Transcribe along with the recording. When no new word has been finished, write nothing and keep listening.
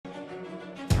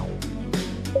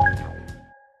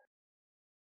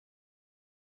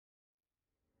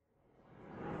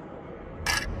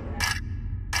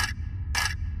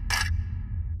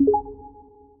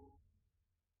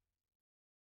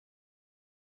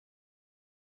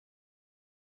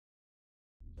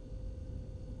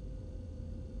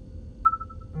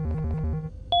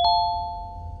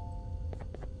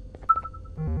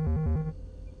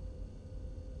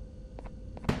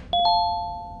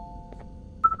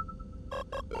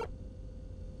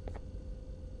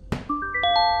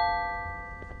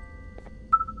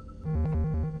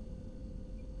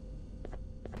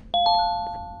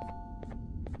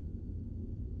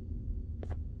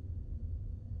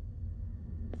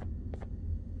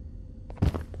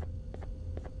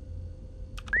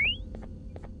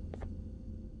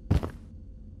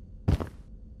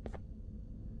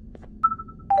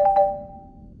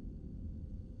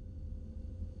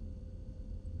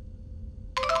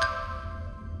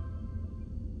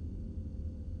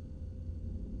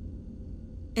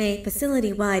A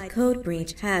facility-wide code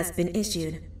breach has been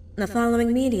issued. The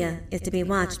following media is to be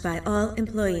watched by all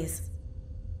employees.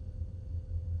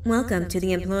 Welcome to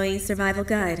the Employee Survival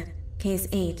Guide, Case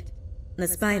 8. The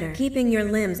spider. Keeping your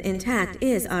limbs intact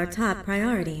is our top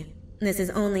priority. This is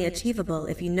only achievable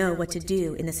if you know what to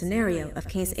do in the scenario of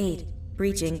Case 8,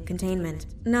 breaching containment.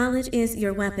 Knowledge is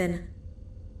your weapon.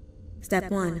 Step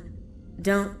 1.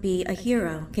 Don't be a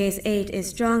hero. Case 8 is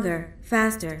stronger,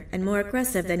 faster, and more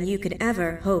aggressive than you could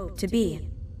ever hope to be.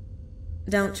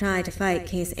 Don't try to fight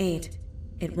Case 8.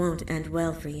 It won't end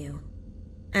well for you.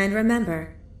 And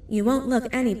remember, you won't look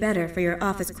any better for your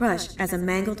office crush as a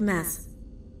mangled mess.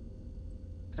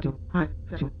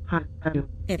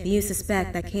 If you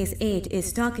suspect that Case 8 is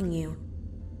stalking you,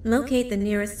 locate the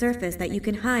nearest surface that you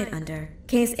can hide under.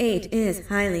 Case 8 is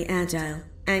highly agile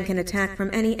and can attack from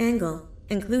any angle,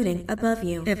 including above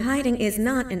you. If hiding is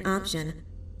not an option,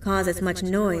 cause as much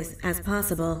noise as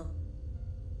possible.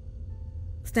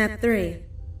 Step 3.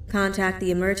 Contact the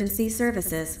emergency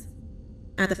services.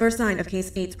 At the first sign of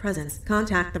Case 8's presence,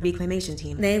 contact the reclamation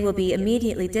team. They will be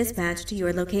immediately dispatched to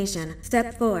your location.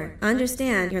 Step 4.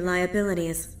 Understand your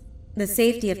liabilities. The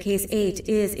safety of Case 8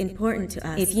 is important to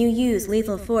us. If you use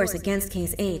lethal force against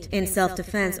Case 8, in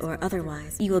self-defense or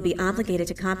otherwise, you will be obligated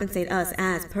to compensate us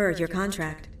as per your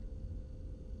contract.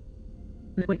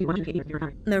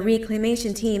 The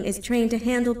reclamation team is trained to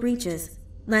handle breaches.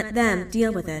 Let them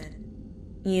deal with it.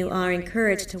 You are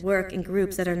encouraged to work in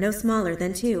groups that are no smaller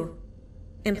than 2.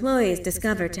 Employees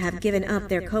discovered to have given up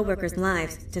their coworkers'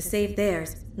 lives to save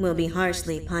theirs will be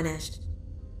harshly punished.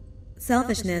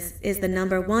 Selfishness is the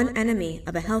 #1 enemy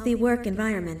of a healthy work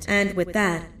environment. And with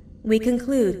that, we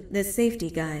conclude this safety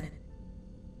guide.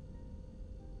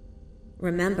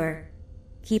 Remember,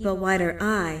 keep a wider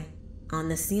eye on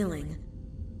the ceiling.